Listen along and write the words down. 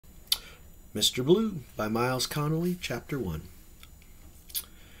Mr. Blue by Myles Connolly, Chapter 1.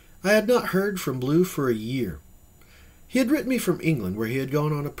 I had not heard from Blue for a year. He had written me from England, where he had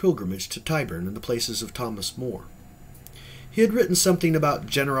gone on a pilgrimage to Tyburn and the places of Thomas More. He had written something about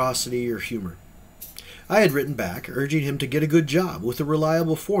generosity or humor. I had written back, urging him to get a good job with a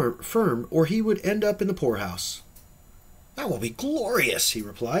reliable firm, or he would end up in the poorhouse. "That will be glorious," he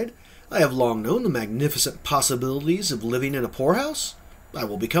replied. "I have long known the magnificent possibilities of living in a poorhouse. I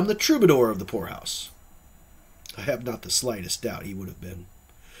will become the troubadour of the poorhouse." I have not the slightest doubt he would have been.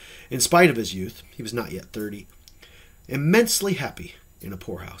 In spite of his youth, he was not yet 30, immensely happy in a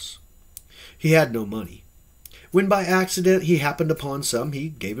poorhouse. He had no money. When by accident he happened upon some, he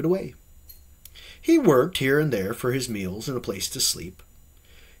gave it away. He worked here and there for his meals and a place to sleep.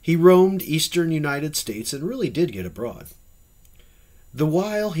 He roamed eastern United States and really did get abroad. The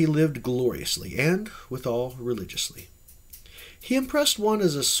while he lived gloriously and, withal, religiously. He impressed one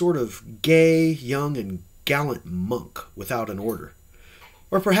as a sort of gay, young, and gallant monk without an order.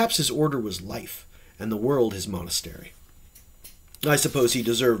 Or perhaps his order was life, and the world his monastery. I suppose he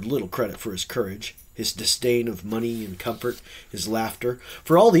deserved little credit for his courage, his disdain of money and comfort, his laughter,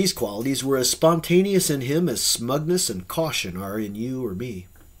 for all these qualities were as spontaneous in him as smugness and caution are in you or me.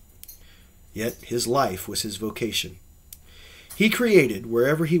 Yet his life was his vocation. He created,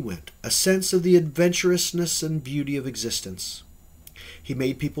 wherever he went, a sense of the adventurousness and beauty of existence. He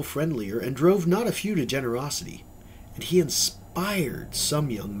made people friendlier and drove not a few to generosity, and he inspired some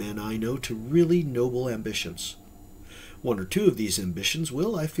young men I know to really noble ambitions. One or two of these ambitions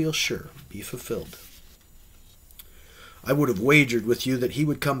will, I feel sure, be fulfilled. I would have wagered with you that he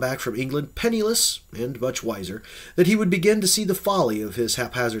would come back from England penniless and much wiser, that he would begin to see the folly of his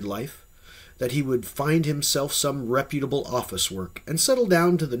haphazard life, that he would find himself some reputable office work and settle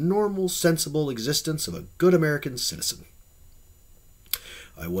down to the normal, sensible existence of a good American citizen.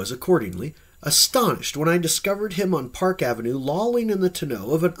 I was accordingly astonished when I discovered him on Park Avenue lolling in the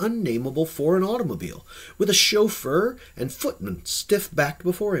tonneau of an unnamable foreign automobile, with a chauffeur and footman stiff-backed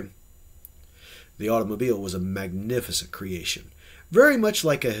before him. The automobile was a magnificent creation, very much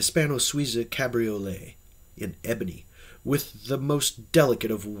like a Hispano-Suiza cabriolet, in ebony, with the most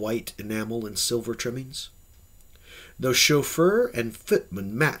delicate of white enamel and silver trimmings. The chauffeur and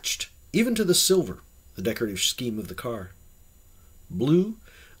footman matched, even to the silver, the decorative scheme of the car. Blue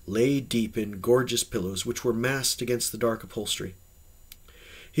lay deep in gorgeous pillows which were massed against the dark upholstery.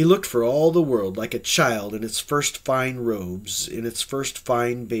 He looked for all the world like a child in its first fine robes, in its first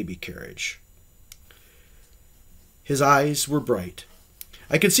fine baby carriage. His eyes were bright.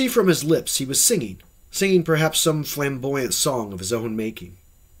 I could see from his lips he was singing perhaps some flamboyant song of his own making.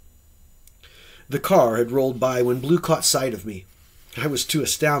 The car had rolled by when Blue caught sight of me. I was too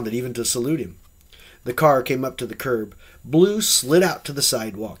astounded even to salute him. The car came up to the curb. Blue slid out to the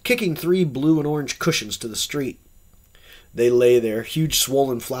sidewalk, kicking 3 blue and orange cushions to the street. They lay there, huge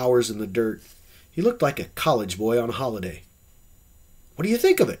swollen flowers in the dirt. He looked like a college boy on a holiday. "What do you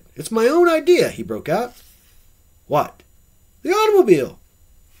think of it? It's my own idea," he broke out. "What?" "The automobile."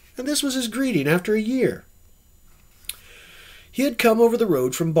 And this was his greeting after a year. He had come over the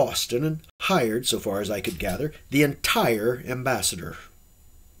road from Boston and hired, so far as I could gather, the entire Ambassador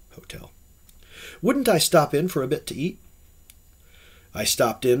Hotel. Wouldn't I stop in for a bit to eat? I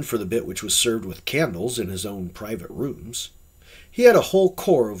stopped in for the bit which was served with candles in his own private rooms. He had a whole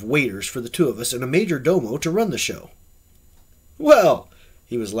corps of waiters for the two of us and a major domo to run the show. "Well,"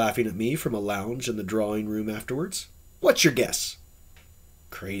 he was laughing at me from a lounge in the drawing-room afterwards, "what's your guess?"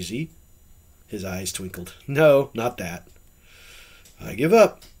 "Crazy?" His eyes twinkled. "No, not that." "I give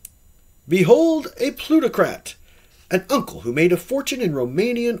up. Behold a plutocrat. An uncle who made a fortune in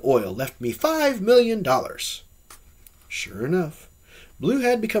Romanian oil left me $5 million. Sure enough, Blue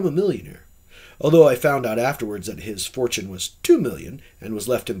had become a millionaire, although I found out afterwards that his fortune was $2 million and was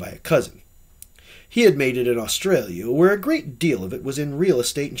left him by a cousin. He had made it in Australia, where a great deal of it was in real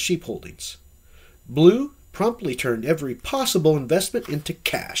estate and sheep holdings. Blue promptly turned every possible investment into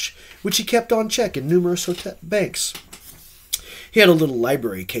cash, which he kept on check in numerous banks. He had a little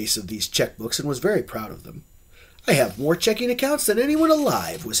library case of these checkbooks and was very proud of them. "I have more checking accounts than anyone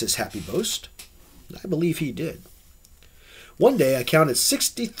alive," was his happy boast. I believe he did. One day I counted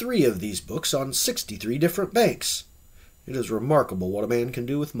 63 of these books on 63 different banks. It is remarkable what a man can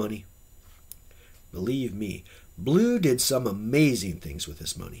do with money. Believe me, Blue did some amazing things with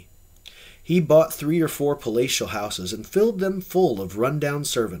his money. He bought 3 or 4 palatial houses and filled them full of run-down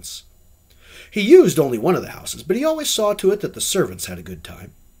servants. He used only one of the houses, but he always saw to it that the servants had a good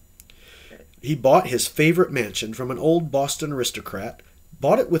time. He bought his favorite mansion from an old Boston aristocrat,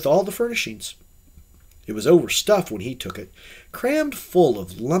 bought it with all the furnishings. It was overstuffed when he took it, crammed full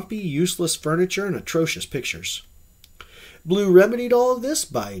of lumpy, useless furniture and atrocious pictures. Blue remedied all of this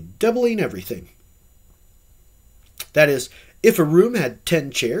by doubling everything. That is, if a room had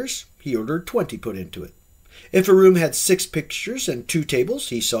 10 chairs, he ordered 20 put into it. If a room had 6 pictures and 2 tables,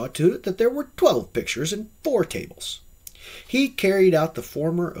 he saw to it that there were 12 pictures and 4 tables. He carried out the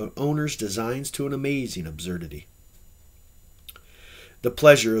former owner's designs to an amazing absurdity. The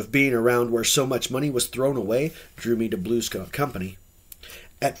pleasure of being around where so much money was thrown away drew me to Blue's company.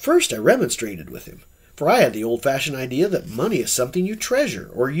 At first I remonstrated with him, for I had the old-fashioned idea that money is something you treasure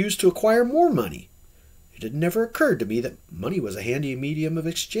or use to acquire more money. It had never occurred to me that money was a handy medium of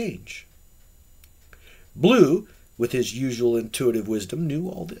exchange. Blue, with his usual intuitive wisdom, knew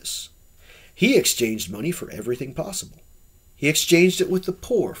all this. He exchanged money for everything possible. He exchanged it with the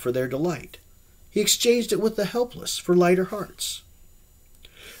poor for their delight. He exchanged it with the helpless for lighter hearts.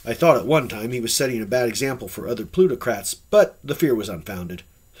 I thought at one time he was setting a bad example for other plutocrats, but the fear was unfounded.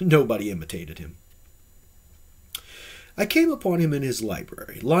 Nobody imitated him. I came upon him in his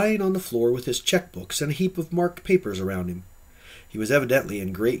library, lying on the floor with his checkbooks and a heap of marked papers around him. He was evidently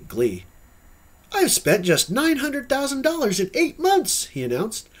in great glee. "I've spent just $900,000 in 8 months," he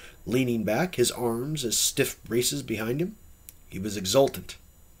announced, leaning back, his arms as stiff braces behind him. He was exultant.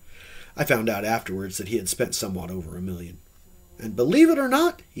 I found out afterwards that he had spent somewhat over $1 million. "And believe it or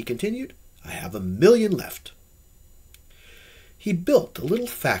not," he continued, "I have $1 million left." He built a little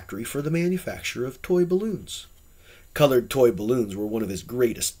factory for the manufacture of toy balloons. Colored toy balloons were one of his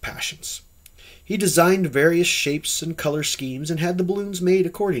greatest passions. He designed various shapes and color schemes and had the balloons made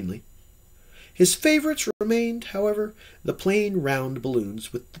accordingly. His favorites remained, however, the plain round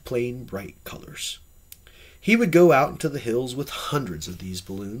balloons with the plain bright colors. He would go out into the hills with hundreds of these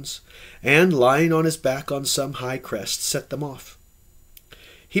balloons, and, lying on his back on some high crest, set them off.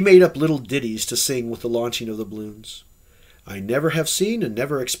 He made up little ditties to sing with the launching of the balloons. I never have seen and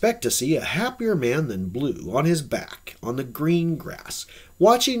never expect to see a happier man than Blue, on his back, on the green grass,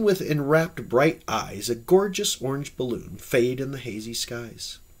 watching with enrapt bright eyes a gorgeous orange balloon fade in the hazy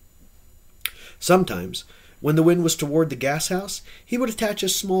skies. Sometimes, when the wind was toward the gas house, he would attach a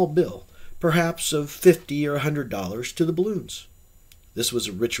small bill, perhaps of $50 or $100, to the balloons. This was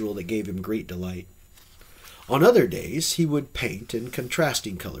a ritual that gave him great delight. On other days he would paint in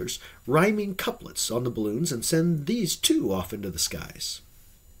contrasting colors, rhyming couplets on the balloons, and send these too off into the skies.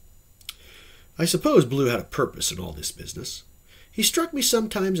 I suppose Blue had a purpose in all this business. He struck me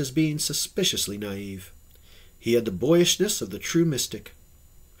sometimes as being suspiciously naive. He had the boyishness of the true mystic.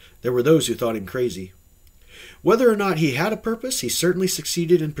 There were those who thought him crazy. Whether or not he had a purpose, he certainly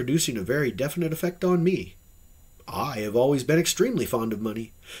succeeded in producing a very definite effect on me. I have always been extremely fond of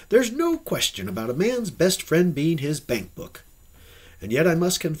money. There's no question about a man's best friend being his bank book. And yet I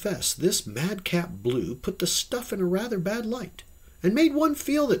must confess, this madcap Blue put the stuff in a rather bad light, and made one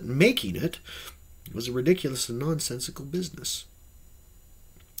feel that making it was a ridiculous and nonsensical business.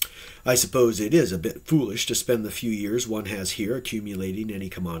 I suppose it is a bit foolish to spend the few years one has here accumulating any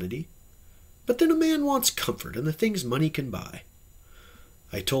commodity. But then a man wants comfort and the things money can buy.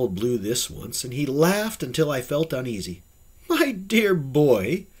 I told Blue this once, and he laughed until I felt uneasy. "My dear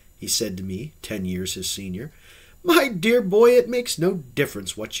boy," he said to me, 10 years his senior, "my dear boy, it makes no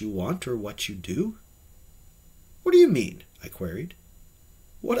difference what you want or what you do." "What do you mean?" I queried.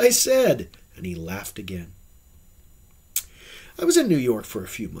 "What I said," and he laughed again. I was in New York for a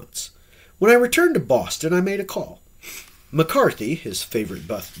few months. When I returned to Boston, I made a call. McCarthy, his favorite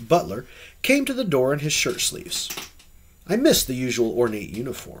butler, came to the door in his shirt sleeves. I missed the usual ornate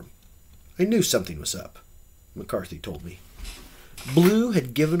uniform. I knew something was up, McCarthy told me. Blue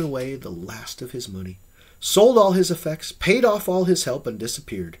had given away the last of his money, sold all his effects, paid off all his help, and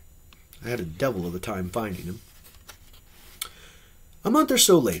disappeared. I had a devil of a time finding him. A month or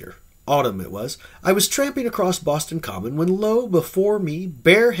so later, autumn it was, I was tramping across Boston Common when lo, before me,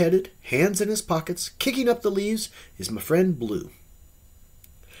 bareheaded, hands in his pockets, kicking up the leaves, is my friend Blue.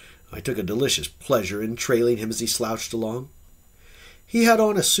 I took a delicious pleasure in trailing him as he slouched along. He had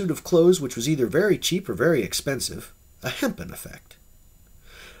on a suit of clothes which was either very cheap or very expensive, a hempen effect.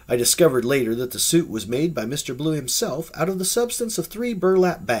 I discovered later that the suit was made by Mr. Blue himself out of the substance of 3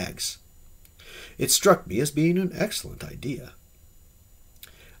 burlap bags. It struck me as being an excellent idea.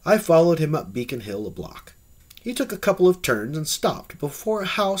 I followed him up Beacon Hill a block. He took a couple of turns and stopped before a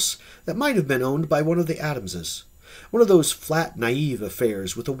house that might have been owned by one of the Adamses, one of those flat, naive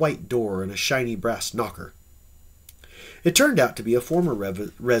affairs with a white door and a shiny brass knocker. It turned out to be a former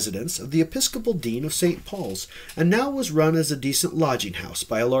residence of the Episcopal Dean of St. Paul's, and now was run as a decent lodging-house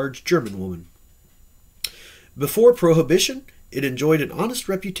by a large German woman. Before Prohibition, it enjoyed an honest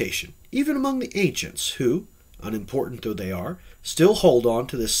reputation, even among the ancients, who, unimportant though they are, still hold on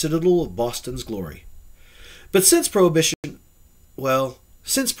to this citadel of Boston's glory. But since Prohibition,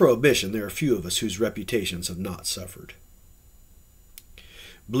 there are few of us whose reputations have not suffered.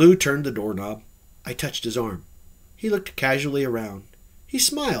 Blue turned the doorknob. I touched his arm. He looked casually around. He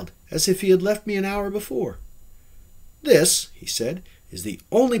smiled, as if he had left me an hour before. "This," he said, "is the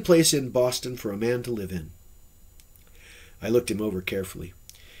only place in Boston for a man to live in." I looked him over carefully.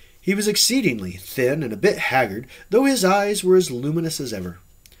 He was exceedingly thin and a bit haggard, though his eyes were as luminous as ever.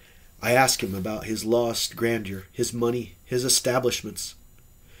 I asked him about his lost grandeur, his money, his establishments.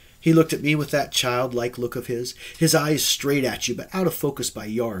 He looked at me with that childlike look of his eyes straight at you, but out of focus by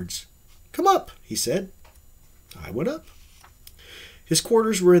yards. "Come up," he said. I went up. His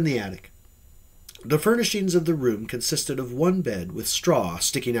quarters were in the attic. The furnishings of the room consisted of one bed with straw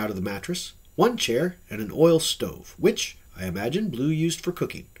sticking out of the mattress, one chair, and an oil stove, which, I imagine, Blue used for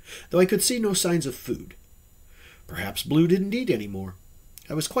cooking, though I could see no signs of food. Perhaps Blue didn't eat any more.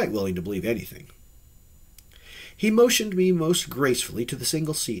 I was quite willing to believe anything. He motioned me most gracefully to the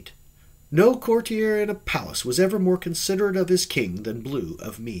single seat. No courtier in a palace was ever more considerate of his king than Blue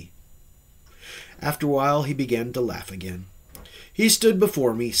of me. After a while he began to laugh again. He stood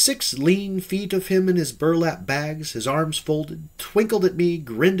before me, 6 lean feet of him in his burlap bags, his arms folded, twinkled at me,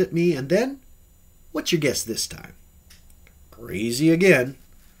 grinned at me, and then, what's your guess this time? Crazy again.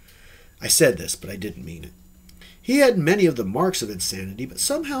 I said this, but I didn't mean it. He had many of the marks of insanity, but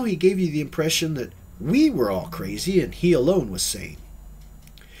somehow he gave you the impression that we were all crazy and he alone was sane.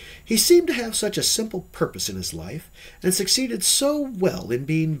 He seemed to have such a simple purpose in his life, and succeeded so well in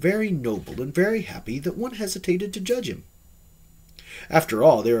being very noble and very happy that one hesitated to judge him. After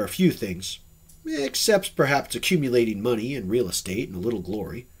all, there are few things, except perhaps accumulating money and real estate and a little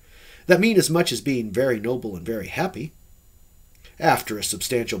glory, that mean as much as being very noble and very happy. After a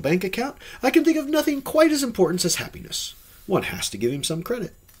substantial bank account, I can think of nothing quite as important as happiness. One has to give him some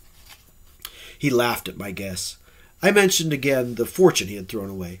credit. He laughed at my guess. I mentioned again the fortune he had thrown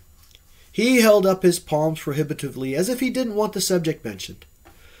away. He held up his palms prohibitively, as if he didn't want the subject mentioned.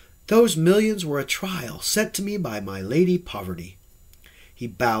 Those millions were a trial sent to me by my Lady Poverty. He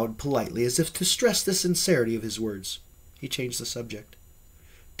bowed politely, as if to stress the sincerity of his words. He changed the subject.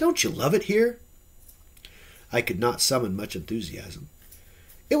 "Don't you love it here?" I could not summon much enthusiasm.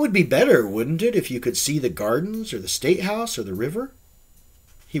 "It would be better, wouldn't it, if you could see the gardens, or the State House, or the river?"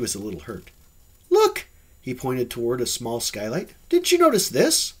 He was a little hurt. "Look!" He pointed toward a small skylight. "Didn't you notice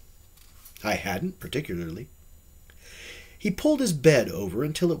this?" I hadn't, particularly. He pulled his bed over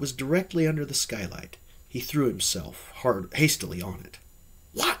until it was directly under the skylight. He threw himself hastily on it.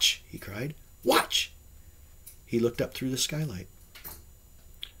 "Watch!" he cried. "Watch!" He looked up through the skylight.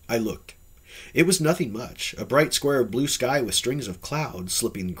 I looked. It was nothing much, a bright square of blue sky with strings of clouds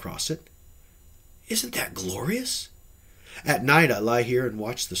slipping across it. Isn't that glorious? At night I lie here and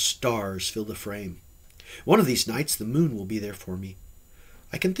watch the stars fill the frame. One of these nights the moon will be there for me.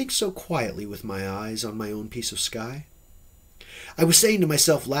 I can think so quietly with my eyes on my own piece of sky. I was saying to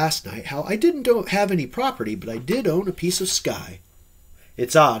myself last night how I didn't have any property, but I did own a piece of sky.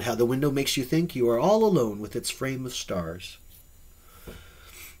 It's odd how the window makes you think you are all alone with its frame of stars.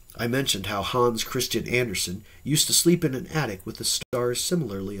 I mentioned how Hans Christian Andersen used to sleep in an attic with the stars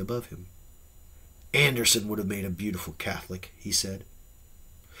similarly above him. "Andersen would have made a beautiful Catholic," he said.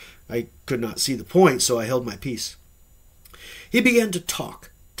 I could not see the point, so I held my peace. He began to talk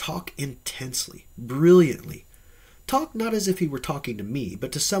intensely, brilliantly. Talk not as if he were talking to me,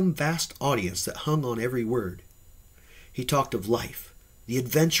 but to some vast audience that hung on every word. He talked of life, the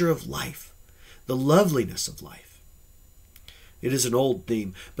adventure of life, the loveliness of life. It is an old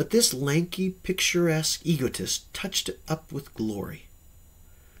theme, but this lanky, picturesque egotist touched it up with glory.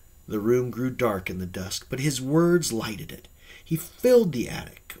 The room grew dark in the dusk, but his words lighted it. He filled the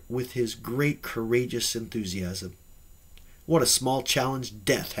attic with his great courageous enthusiasm. What a small challenge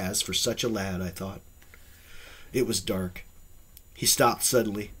death has for such a lad, I thought. It was dark. He stopped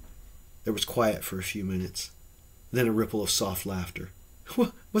suddenly. There was quiet for a few minutes. Then a ripple of soft laughter.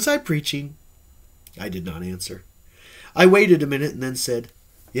 "Was I preaching?" I did not answer. I waited a minute and then said,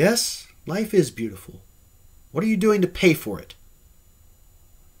 "Yes, life is beautiful. What are you doing to pay for it?"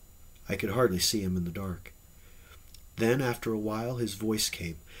 I could hardly see him in the dark. Then, after a while, his voice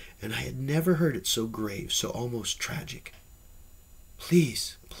came, and I had never heard it so grave, so almost tragic.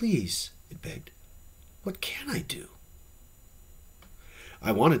 "Please, please," it begged. "What can I do?"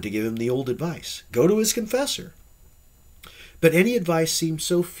 I wanted to give him the old advice. Go to his confessor. But any advice seemed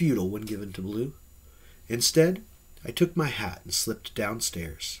so futile when given to Blue. Instead, I took my hat and slipped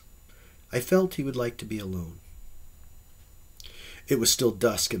downstairs. I felt he would like to be alone. It was still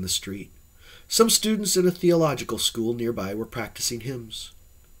dusk in the street. Some students in a theological school nearby were practicing hymns.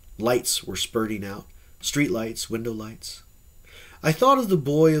 Lights were spurting out, street lights, window lights. I thought of the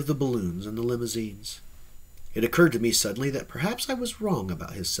boy of the balloons and the limousines. It occurred to me suddenly that perhaps I was wrong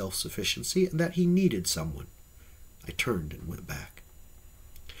about his self-sufficiency and that he needed someone. I turned and went back.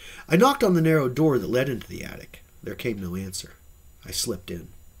 I knocked on the narrow door that led into the attic. There came no answer. I slipped in.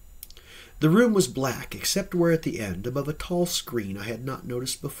 The room was black, except where at the end, above a tall screen I had not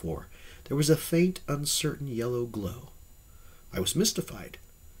noticed before, there was a faint, uncertain yellow glow. I was mystified.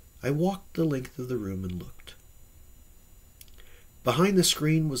 I walked the length of the room and looked. Behind the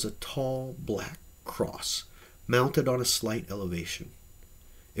screen was a tall, black cross, mounted on a slight elevation.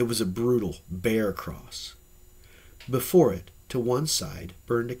 It was a brutal, bare cross. Before it, to one side,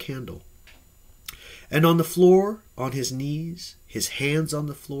 burned a candle. And on the floor, on his knees, his hands on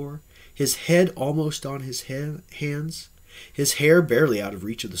the floor, his head almost on his hands, his hair barely out of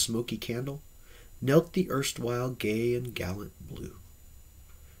reach of the smoky candle, knelt the erstwhile gay and gallant Blue.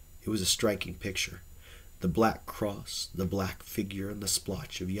 It was a striking picture, the black cross, the black figure, and the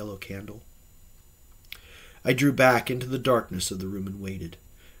splotch of yellow candle. I drew back into the darkness of the room and waited.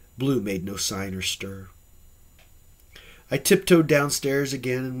 Blue made no sign or stir. I tiptoed downstairs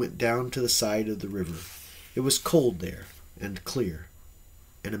again and went down to the side of the river. It was cold there, and clear,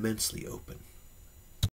 and immensely open.